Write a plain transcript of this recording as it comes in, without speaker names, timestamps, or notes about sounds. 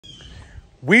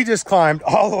We just climbed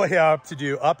all the way up to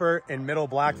do upper and middle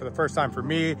black for the first time for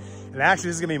me. And actually,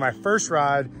 this is gonna be my first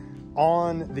ride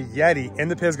on the Yeti in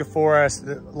the Pisgah Forest.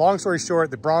 Long story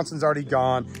short, the Bronson's already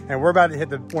gone, and we're about to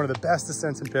hit one of the best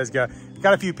descents in Pisgah.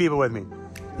 Got a few people with me.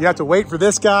 You have to wait for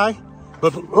this guy,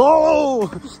 but,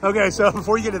 oh! Okay, so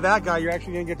before you get to that guy, you're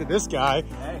actually gonna get to this guy.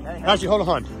 Hey. Actually, hold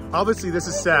on. Obviously, this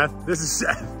is Seth. This is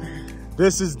Seth.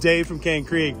 This is Dave from Cane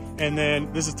Creek, and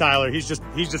then this is Tyler. He's just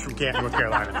from Canton, North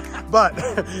Carolina. But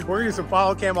we're gonna do some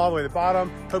follow cam all the way to the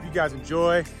bottom. Hope you guys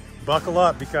enjoy. Buckle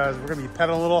up because we're gonna be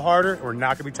pedaling a little harder. And we're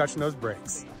not gonna be touching those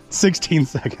brakes. 16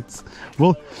 seconds.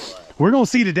 Well, we're gonna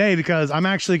see today because I'm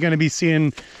actually gonna be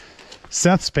seeing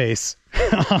Seth's pace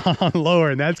on lower,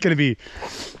 and that's gonna be.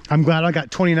 I'm glad I got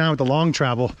 29 with the long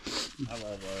travel. I love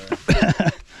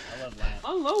lower.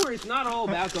 On lower, it's not all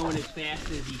about going as fast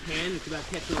as you can. It's about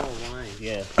catching all the lines.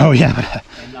 Yeah. Oh, yeah.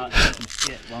 And not getting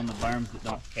shit on the berms that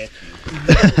don't catch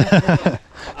you.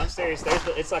 I'm serious.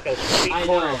 It's like a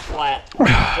corner flat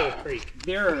full creek.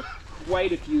 There are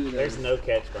quite a few of those. There's no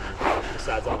catch berm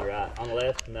besides on the right. On the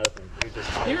left, nothing.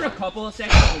 There are a couple of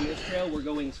sections on this trail we're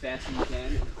going as fast as you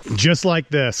can. Just like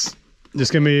this.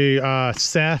 Just gonna be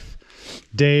Seth,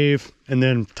 Dave, and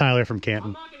then Tyler from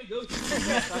Canton. I'm not gonna go too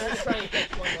fast. I'm gonna try and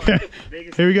catch one more.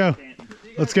 Here we go.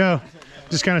 Let's go.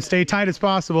 Just kind of stay tight as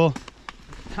possible.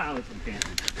 Tyler from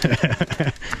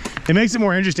Canton. It makes it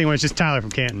more interesting when it's just Tyler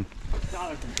from Canton.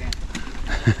 Tyler from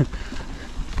Canton.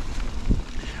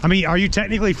 I mean, are you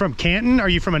technically from Canton? Or are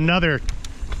you from another?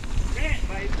 Canton,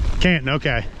 baby. Canton,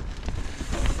 okay.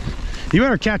 You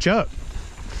better catch up.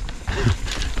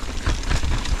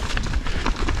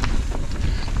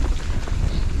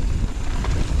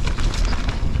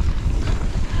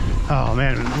 Oh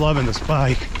man, I'm loving this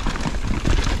bike.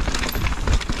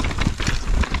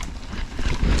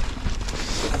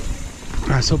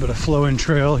 Nice little bit of flowing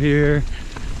trail here.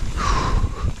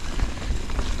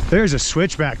 There's a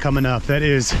switchback coming up that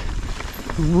is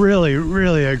really,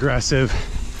 really aggressive.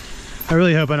 I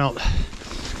really hope I don't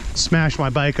smash my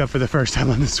bike up for the first time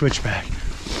on the switchback.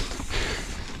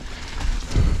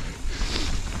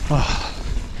 Oh.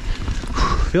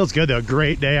 Feels good though,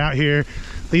 great day out here.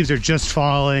 Leaves are just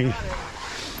falling.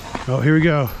 Oh, here we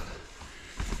go.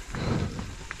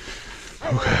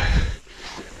 Okay.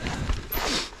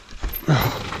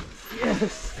 Oh.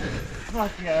 Yes.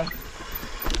 Fuck yeah.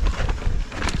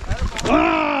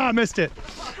 Ah, I missed it.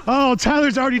 Oh,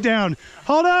 Tyler's already down.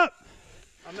 Hold up.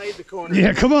 I made the corner.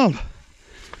 Yeah, come on.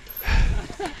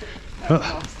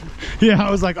 Yeah,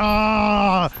 I was like,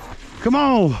 ah, come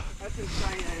on. That's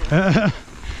insane. That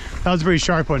was a pretty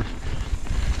sharp one.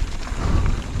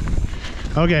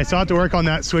 Okay, so I have to work on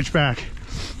that switchback.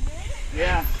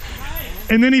 Yeah.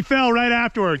 And then he fell right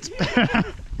afterwards. Trying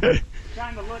to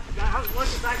look, I was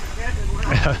looking back at Kevin when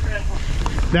I was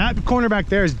That corner back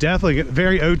there is definitely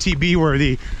very OTB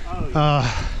worthy. Oh,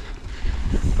 yeah.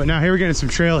 But now here we're getting some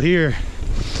trail here.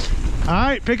 All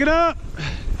right, pick it up.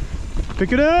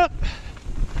 Pick it up.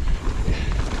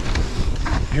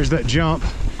 Here's that jump.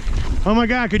 Oh my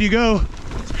God, could you go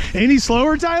any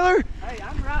slower, Tyler? Hey,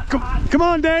 I'm right. Come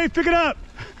on, Dave, pick it up.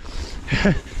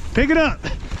 Pick it up.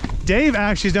 Dave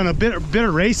actually has done a bit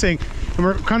of racing, and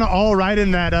we're kind of all right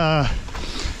in that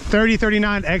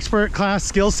 30-39 expert class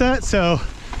skill set, so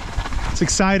it's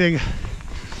exciting.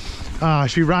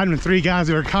 Should be riding with 3 guys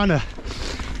that are kind of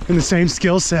in the same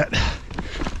skill set.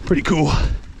 Pretty cool.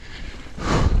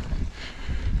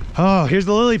 Oh, here's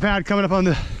the lily pad coming up on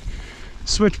the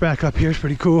switchback up here. It's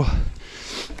pretty cool.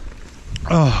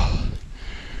 Oh,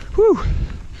 whew.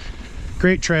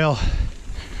 Great trail.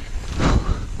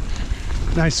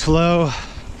 Nice flow.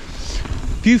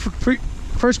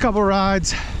 First couple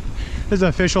rides. This is the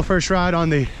official first ride on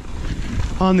the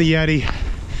Yeti.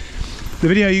 The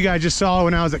video you guys just saw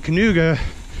when I was at Canoga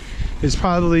is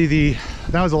probably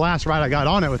that was the last ride I got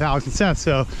on it with Alex and Seth.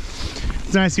 So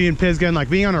it's nice to be in Pisgah, and like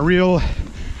being on a real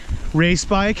race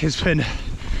bike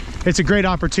it's a great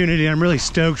opportunity. I'm really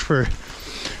stoked for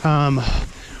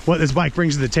what this bike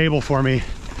brings to the table for me.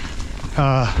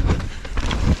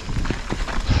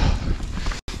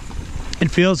 It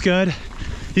feels good.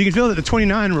 You can feel that the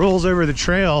 29 rolls over the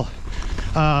trail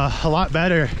a lot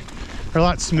better, or a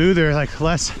lot smoother, like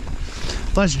less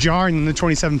jarring than the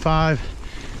 27.5. A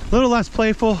little less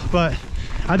playful, but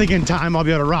I think in time I'll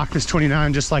be able to rock this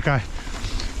 29 just like I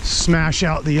smash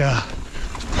out the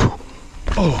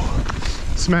all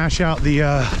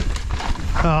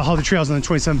the trails on the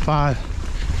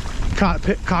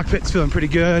 27.5. Cockpit's feeling pretty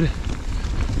good.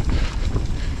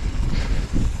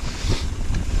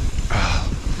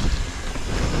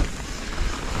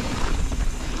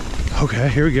 Okay,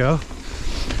 here we go.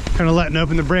 Kind of letting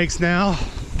open the brakes now.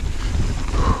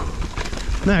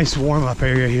 Nice warm-up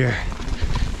area here.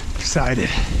 Excited.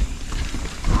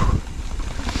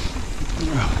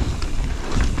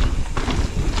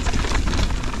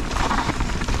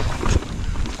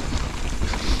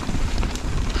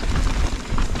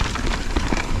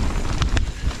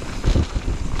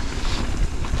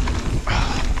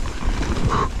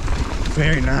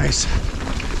 Very nice.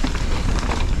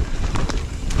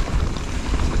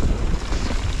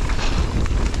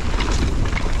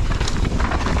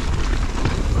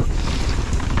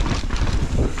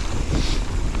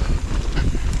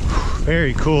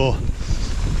 Very cool.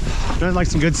 Nothing like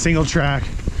some good single track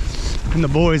and the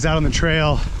boys out on the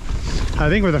trail. I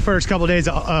think we're the first couple days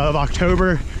of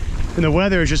October and the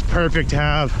weather is just perfect to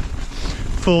have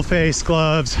full face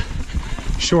gloves,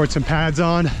 shorts and pads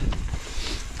on.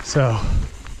 So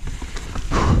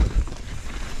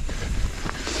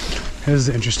this is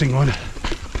an interesting one.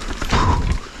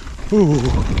 Ooh,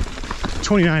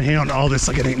 29 hand on all this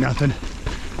like it ain't nothing.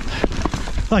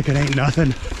 Like it ain't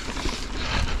nothing.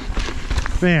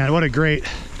 Man, what a great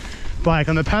bike.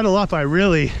 On the pedal up, I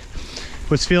really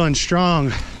was feeling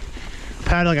strong.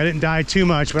 Paddling, I didn't die too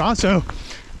much, but also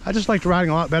I just liked riding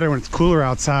a lot better when it's cooler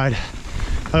outside.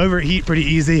 I overheat pretty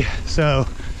easy, so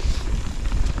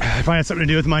it probably had something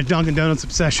to do with my Dunkin' Donuts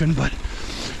obsession, but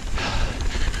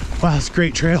wow, it's a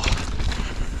great trail.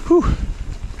 Whew.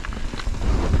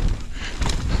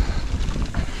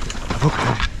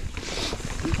 Okay.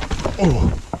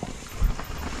 Oh.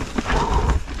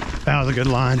 That was a good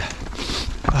line.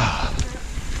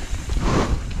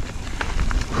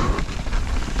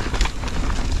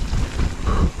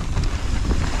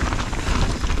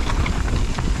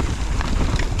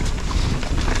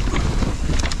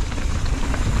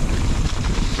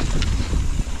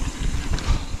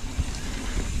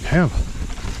 Damn.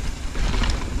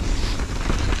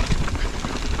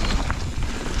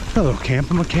 A little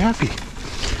camping McAfee.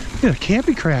 Yeah,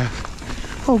 campy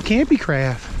craft. Oh, campy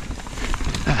craft.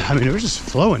 I mean, it was just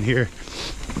flowing here.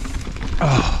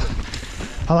 Oh,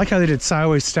 I like how they did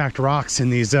sideways stacked rocks in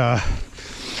these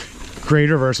grade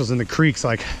reversals in the creeks.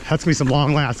 Like, that's gonna be some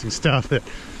long lasting stuff that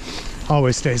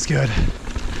always stays good.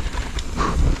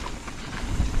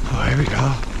 Oh, here we go.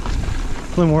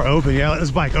 A little more open. Yeah, let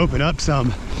this bike open up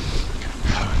some.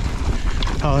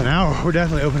 Oh, now we're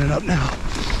definitely opening up now.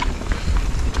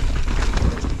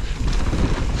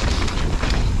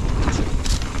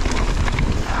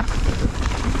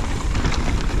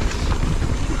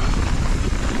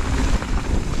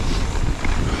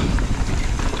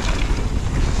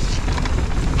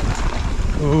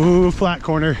 Ooh, flat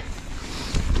corner.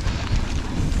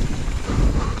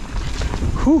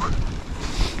 Whew.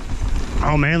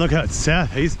 Oh man, look at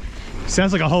Seth.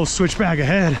 Seth's like a whole switchback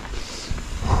ahead.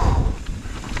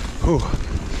 Ooh.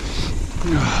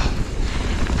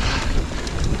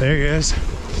 There he is.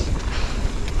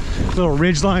 Little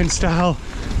ridgeline style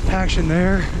action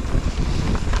there.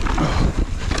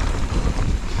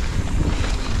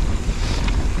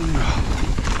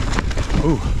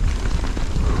 Ooh.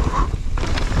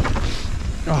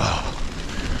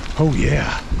 Oh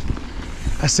yeah.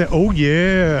 I said, oh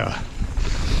yeah.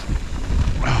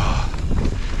 Oh.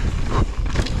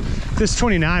 This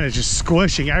 29 is just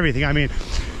squishing everything. I mean,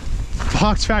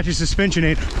 Hawk's factory suspension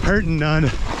ain't hurting none,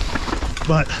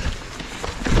 but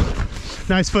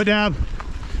nice foot dab.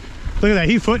 Look at that,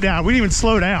 he foot down. We didn't even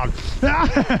slow down.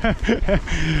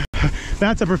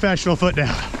 That's a professional foot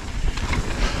down.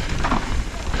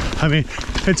 I mean,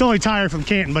 it's only tired from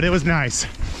Canton, but it was nice.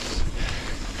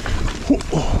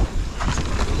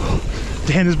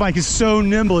 Damn, this bike is so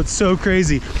nimble, it's so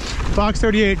crazy. Fox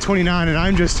 38, 29, and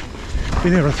I'm just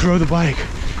being able to throw the bike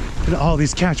into all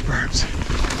these catch berms.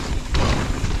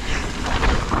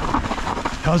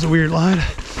 That was a weird line.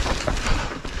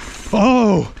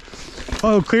 Oh,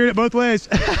 cleared it both ways.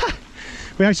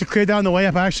 We actually cleared that on the way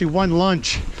up. I actually won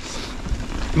lunch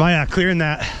by clearing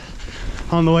that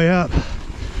on the way up.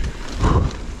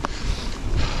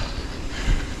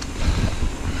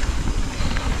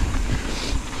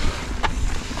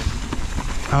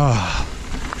 Oh,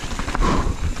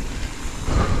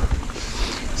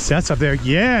 Seth's up there.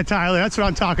 Yeah, Tyler, that's what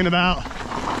I'm talking about.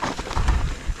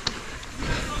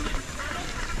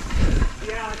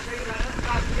 Yeah, I'll tell you that. That's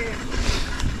not fair.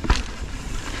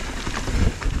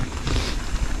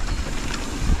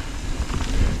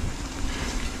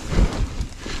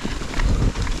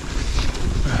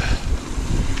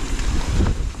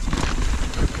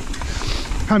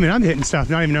 I mean, I'm hitting stuff,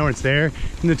 not even knowing it's there.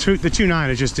 And the 2.9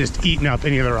 is just eating up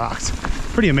any of the rocks.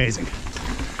 Pretty amazing.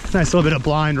 Nice little bit of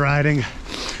blind riding.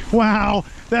 Wow,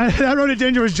 that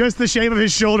rhododendron was just the shape of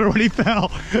his shoulder when he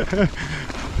fell.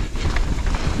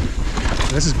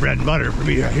 This is bread and butter for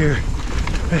me right here.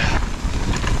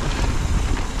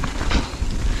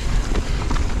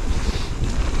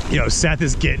 Yo, Seth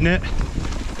is getting it.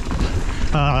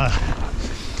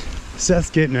 Seth's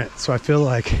getting it, so I feel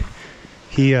like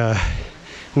he,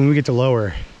 when we get to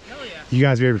lower, you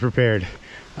guys will be prepared.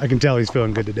 I can tell he's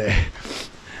feeling good today.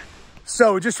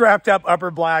 So we just wrapped up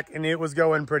Upper Black and it was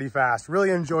going pretty fast. Really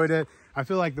enjoyed it. I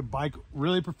feel like the bike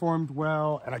really performed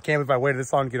well, and I can't believe I waited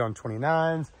this long to get on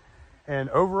 29s. And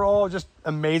overall, just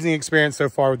amazing experience so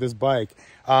far with this bike.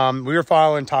 We were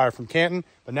following Tyler from Canton,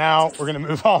 but now we're gonna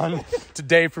move on to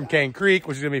Dave from Cane Creek,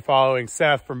 which is gonna be following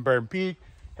Seth from Berm Peak.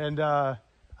 And I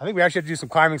think we actually have to do some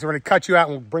climbing, so we're gonna cut you out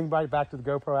and we'll bring back to the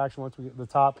GoPro action once we get to the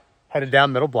top, headed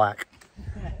down Middle Black.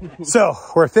 So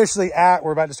we're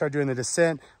about to start doing the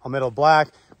descent on Middle Black.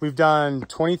 We've done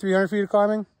 2,300 feet of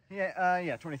climbing.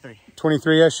 Yeah, 23.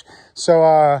 23-ish.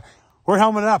 So we're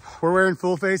helmeted up. We're wearing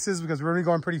full faces because we're gonna be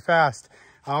going pretty fast.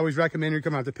 I always recommend you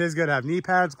come out to Pisgah to have knee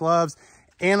pads, gloves,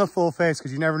 and a full face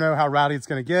because you never know how rowdy it's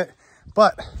gonna get.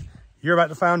 But you're about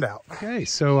to find out. Okay,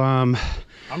 so I'm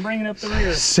bringing up the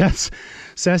rear.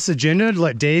 Seth's agenda to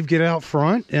let Dave get out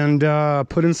front and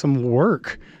put in some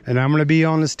work. And I'm gonna be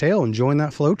on his tail enjoying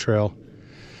that flow trail.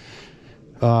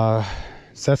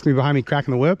 Seth's gonna be behind me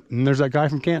cracking the whip, and there's that guy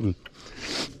from Canton.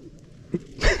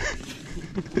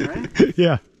 Right?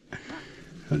 Yeah.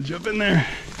 I'll jump in there.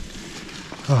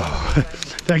 Oh,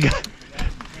 that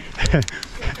guy.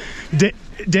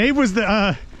 Dave was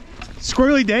the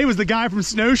Squirrely Dave was the guy from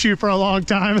Snowshoe for a long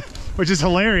time, which is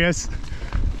hilarious.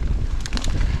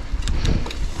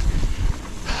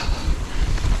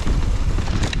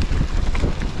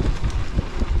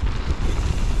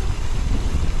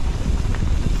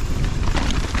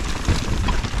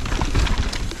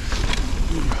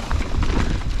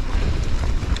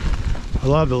 I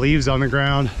love the leaves on the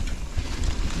ground.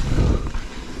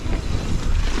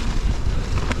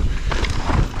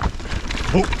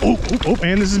 Oh,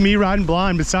 and this is me riding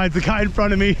blind besides the guy in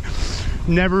front of me.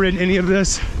 Never ridden any of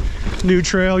this new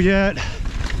trail yet.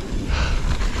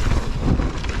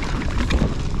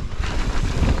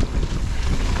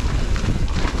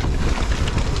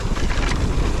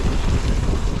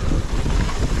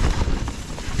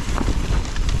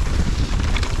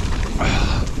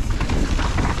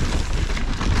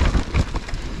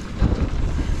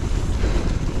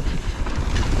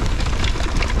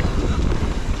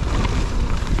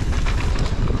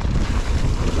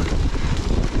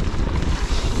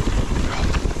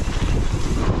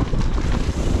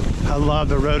 I love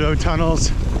the roto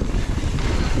tunnels.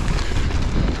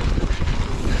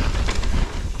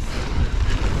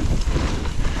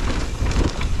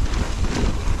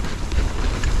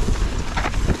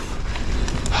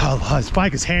 Oh, this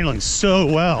bike is handling so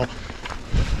well.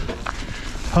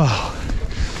 Oh,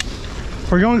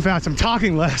 we're going fast. I'm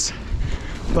talking less,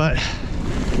 but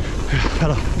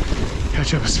gotta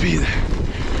catch up with speed there.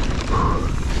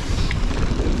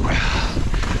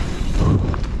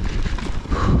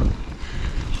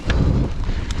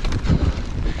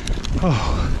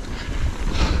 Oh.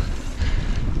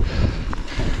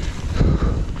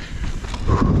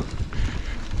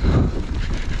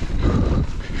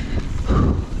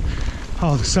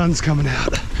 Oh, the sun's coming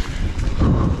out.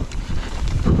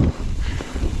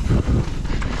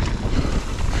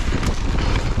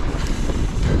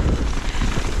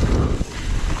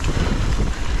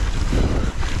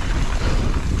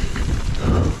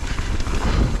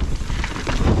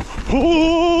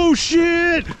 Oh,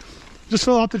 shit! Just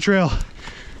fell off the trail.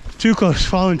 Too close,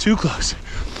 falling too close.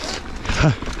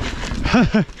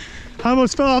 I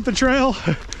almost fell off the trail.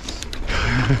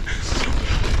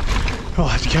 We'll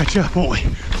have to catch up, won't we?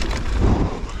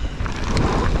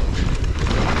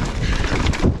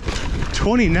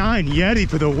 29 Yeti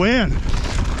for the win.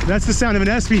 That's the sound of an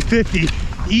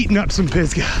SV50 eating up some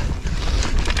Pisgah.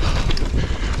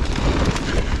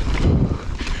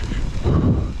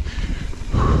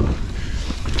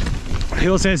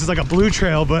 He'll say this is like a blue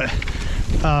trail, but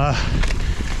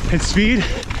at speed,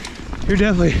 you're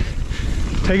definitely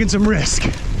taking some risk.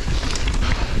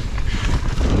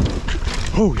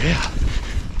 Oh yeah.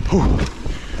 Oh.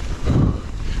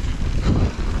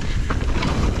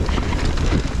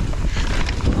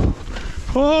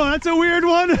 Oh, that's a weird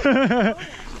one.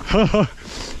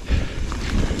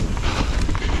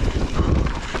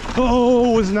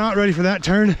 Oh, was not ready for that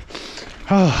turn.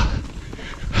 Oh.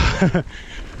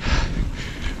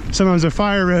 Sometimes the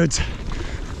fire roads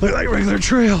look like regular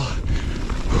trail.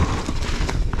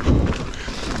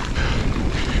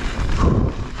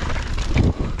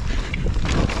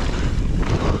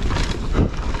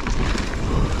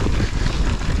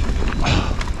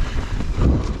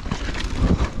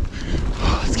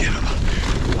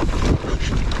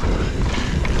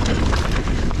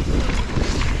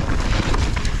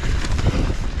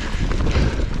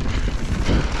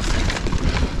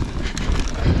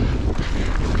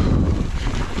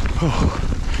 Oh,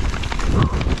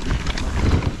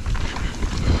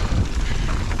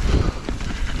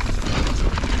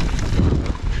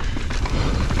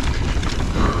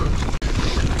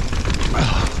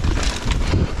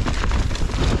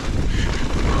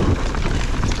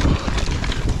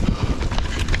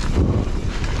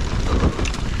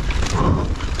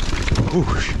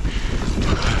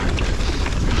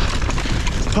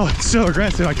 it's so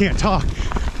aggressive, I can't talk.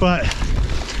 But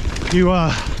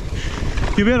you'll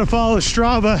be able to follow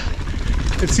Strava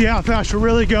and see how fast we're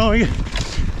really going.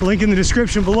 Link in the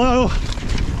description below.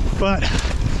 But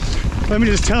let me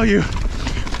just tell you,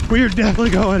 we are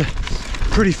definitely going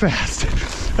pretty fast.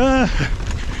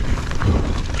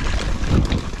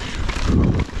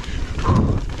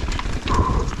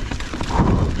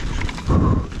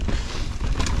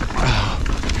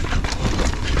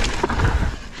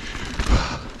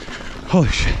 Holy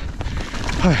shit.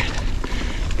 All right.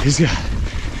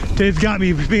 Dave's got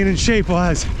me being in shape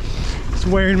while it's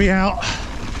wearing me out.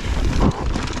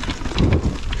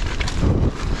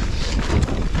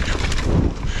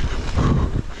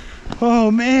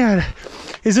 Oh man.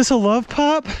 Is this a love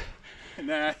pop?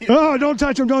 Nah. Oh, don't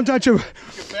touch him, don't touch him.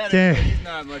 Dave. He's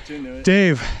not much into it.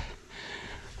 Dave.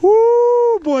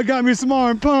 Woo, boy, got me some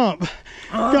arm pump.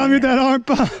 Got me with that arm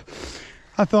pump.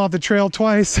 I fell off the trail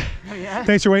twice. Oh, yeah?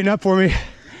 Thanks for waiting up for me.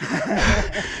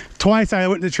 Twice I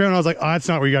went to the trail and I was like, oh, that's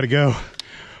not where you got to go.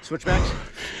 Switchbacks?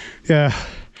 Yeah.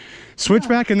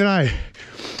 Switchback, and then I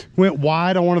went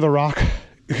wide on one of the rock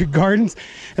gardens,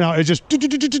 and it just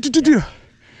that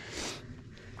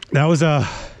was yeah.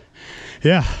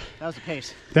 That was the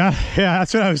pace.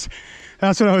 That's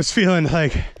what I was feeling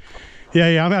like.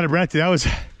 Yeah, I'm out of breath. That was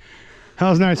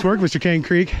nice work, Mr. Cane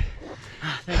Creek.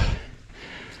 Thank you.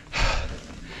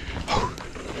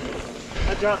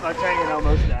 I dropped my train and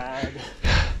almost died.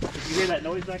 Did you hear that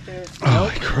noise back there?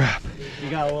 Oh, crap. You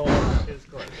got a little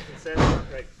Seth,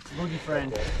 right? Boogie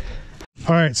friend.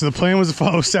 All right, so the plan was to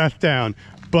follow Seth down,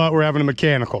 but we're having a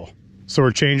mechanical, so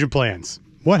we're changing plans.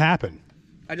 What happened?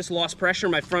 I just lost pressure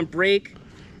in my front brake.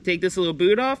 Take this little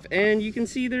boot off, and you can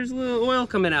see there's a little oil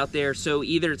coming out there. So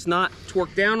either it's not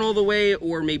torqued down all the way,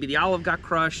 or maybe the olive got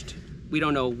crushed. We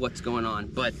don't know what's going on,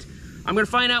 but I'm gonna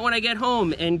find out when I get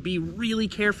home and be really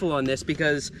careful on this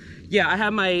because, yeah, I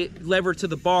have my lever to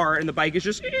the bar and the bike is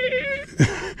just...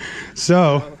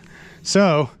 So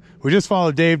we just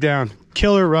followed Dave down,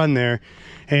 killer run there,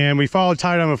 and we followed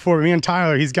Tyler down before. Me and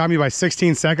Tyler, he's got me by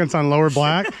 16 seconds on lower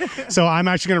black. So I'm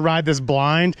actually gonna ride this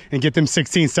blind and get them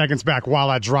 16 seconds back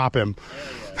while I drop him.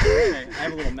 I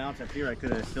have a little mount up here I could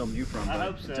have filmed you from, but I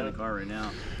hope so. It's in the car right now.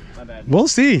 My bad. We'll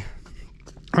see.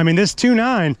 I mean, this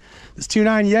 2.9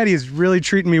 Yeti is really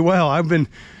treating me well.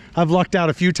 I've lucked out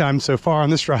a few times so far on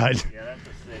this ride. Yeah, that's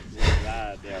a sick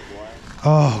ride there, boy.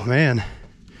 Oh man.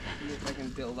 See if I can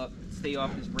build up, stay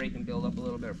off this brake and build up a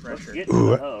little bit of pressure.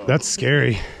 Ooh, that's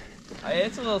scary.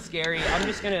 It's a little scary. I'm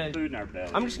just gonna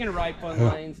ride fun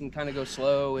lines and kind of go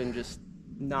slow and just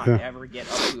not ever get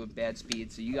up to a bad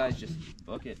speed. So you guys just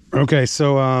book it. Okay,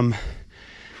 so I'm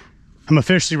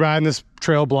officially riding this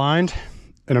trail blind,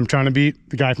 and I'm trying to beat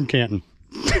the guy from Canton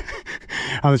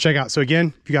on the checkout. So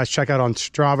again, if you guys check out on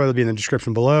Strava, it'll be in the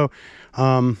description below.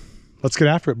 Let's get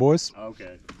after it, boys.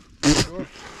 Okay.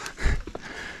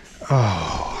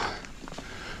 Oh.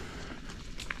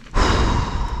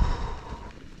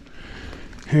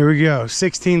 Here we go,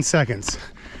 16 seconds.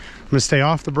 I'm gonna stay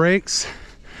off the brakes.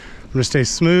 I'm gonna stay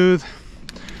smooth.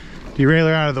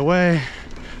 Derailleur out of the way.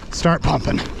 Start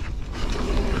pumping.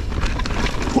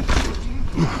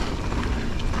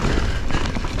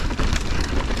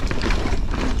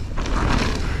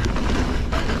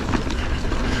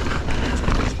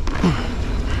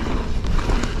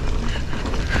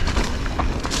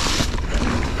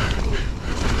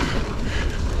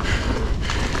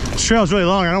 This trail's really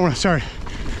long. I don't want to start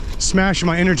smashing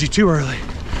my energy too early.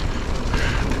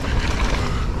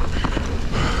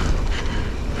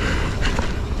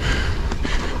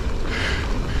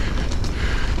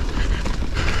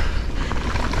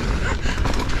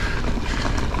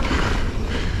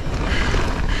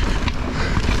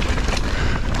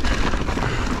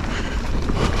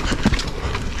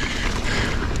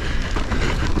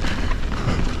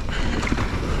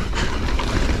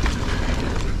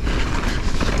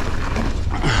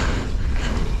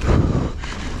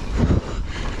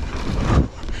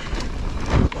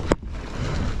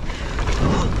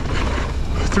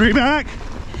 Three back.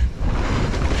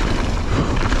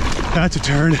 That's a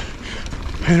turn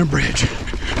and a bridge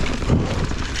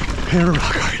and a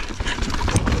rock art.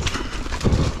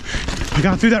 I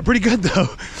got through that pretty good though.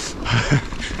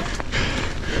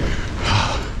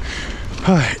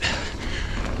 All right.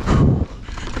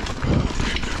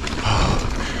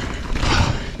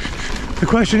 The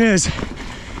question is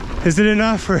it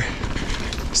enough for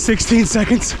 16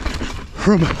 seconds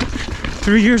from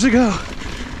 3 years ago?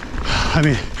 I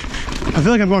mean, I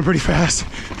feel like I'm going pretty fast,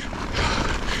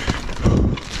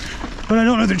 but I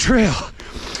don't know the trail.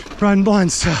 Riding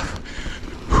blind stuff.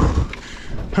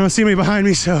 I don't see anybody behind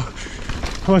me, so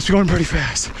I must be going pretty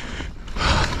fast.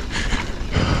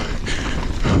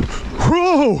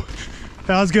 Whoa!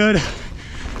 That was good.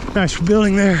 Nice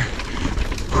building there.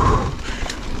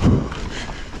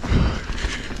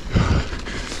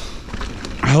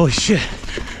 Holy shit.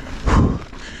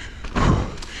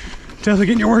 Definitely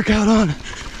getting your workout on.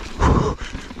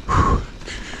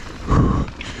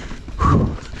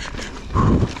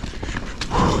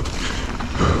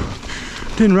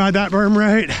 Didn't ride that berm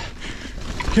right.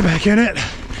 Get back in it.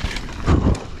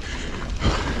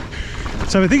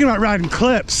 So I've been thinking about riding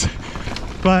clips,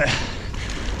 but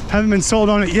haven't been sold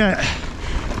on it yet.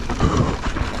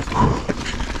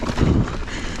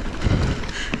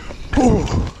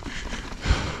 Oh.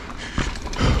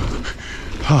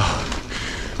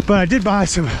 But I did buy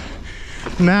some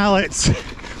mallets,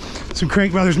 some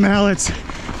Crank Brothers mallets,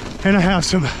 and I have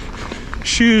some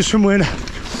shoes from when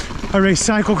I raced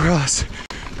cyclocross.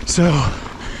 So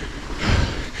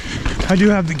I do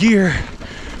have the gear.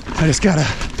 I just gotta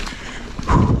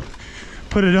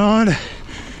put it on and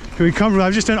be comfortable.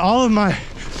 I've just done all of my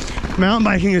mountain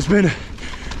biking has been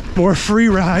more free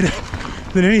ride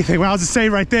than anything. Well, I'll just say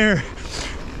right there,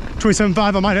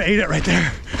 27.5, I might have ate it right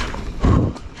there.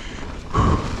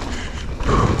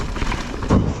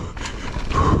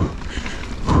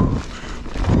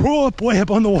 Whoa, up, way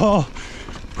up on the wall.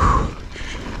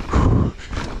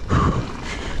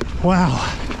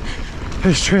 Wow,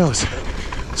 this trail is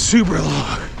super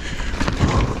long.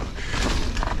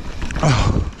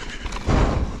 Oh.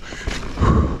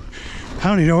 I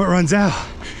don't even know what runs out.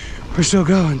 We're still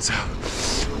going, so.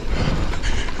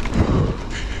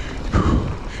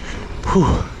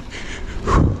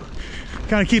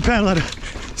 Gotta keep pedaling at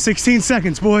 16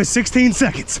 seconds, boys, 16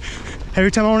 seconds. Every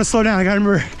time I wanna slow down, I gotta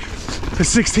remember the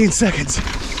 16 seconds.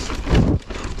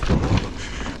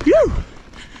 Whew.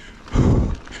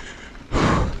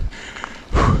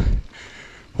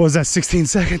 What was that, 16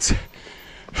 seconds?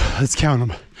 Let's count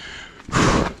them.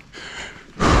 I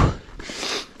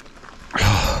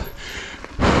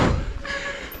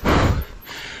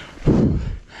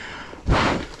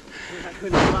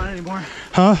couldn't hold on anymore.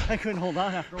 Huh? I couldn't hold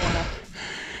on after a while.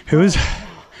 It was,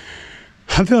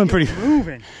 I'm feeling pretty.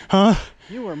 Moving. Huh?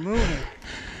 You were moving.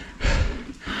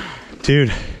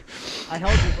 Dude. I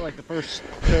held you for like the first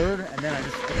third, and then I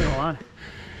just put on.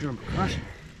 You were crushing.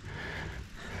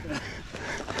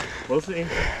 We'll see.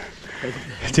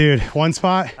 Dude, one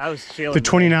spot, I was feeling the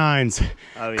 29s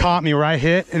caught me where I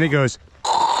hit, and it goes,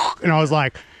 and I was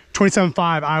like,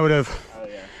 27.5, I would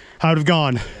have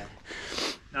gone. Yeah.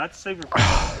 Not super.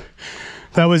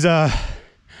 That was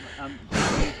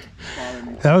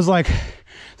like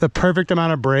the perfect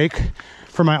amount of brake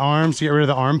for my arms to get rid of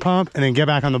the arm pump and then get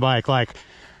back on the bike. Like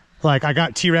I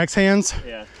got T-Rex hands.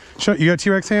 Yeah. You got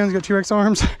T-Rex hands? You got T-Rex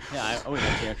arms? Yeah, I always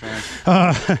got T-Rex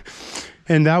arms.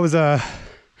 And that was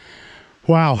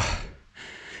wow.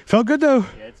 Felt good though.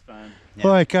 Yeah, it's fun. Yeah.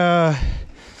 Like that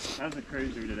was a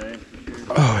cruiser today for sure.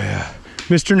 Oh yeah.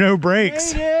 Mr. No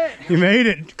Brakes. You made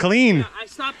it clean. Yeah, I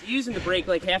stopped using the brake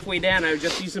like halfway down. I was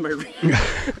just using my rear.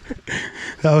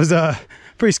 That was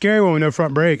pretty scary one with no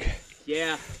front brake.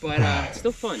 Yeah, but it's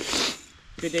still fun.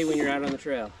 Good day when you're out on the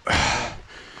trail.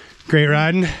 Great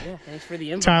riding. Yeah, thanks for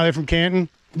the invite. Tyler from Canton.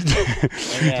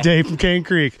 Yeah. Dave from Cane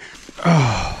Creek.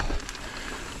 Oh,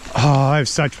 I have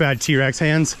such bad T-Rex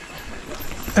hands.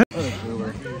 I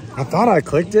thought I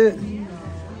clicked it.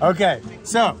 Okay,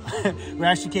 so we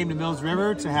actually came to Mills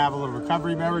River to have a little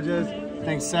recovery beverages.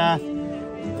 Thanks, Seth.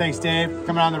 Thanks, Dave, for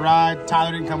coming on the ride.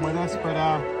 Tyler didn't come with us, but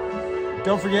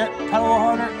don't forget, pedal a little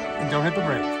harder and don't hit the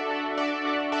brake.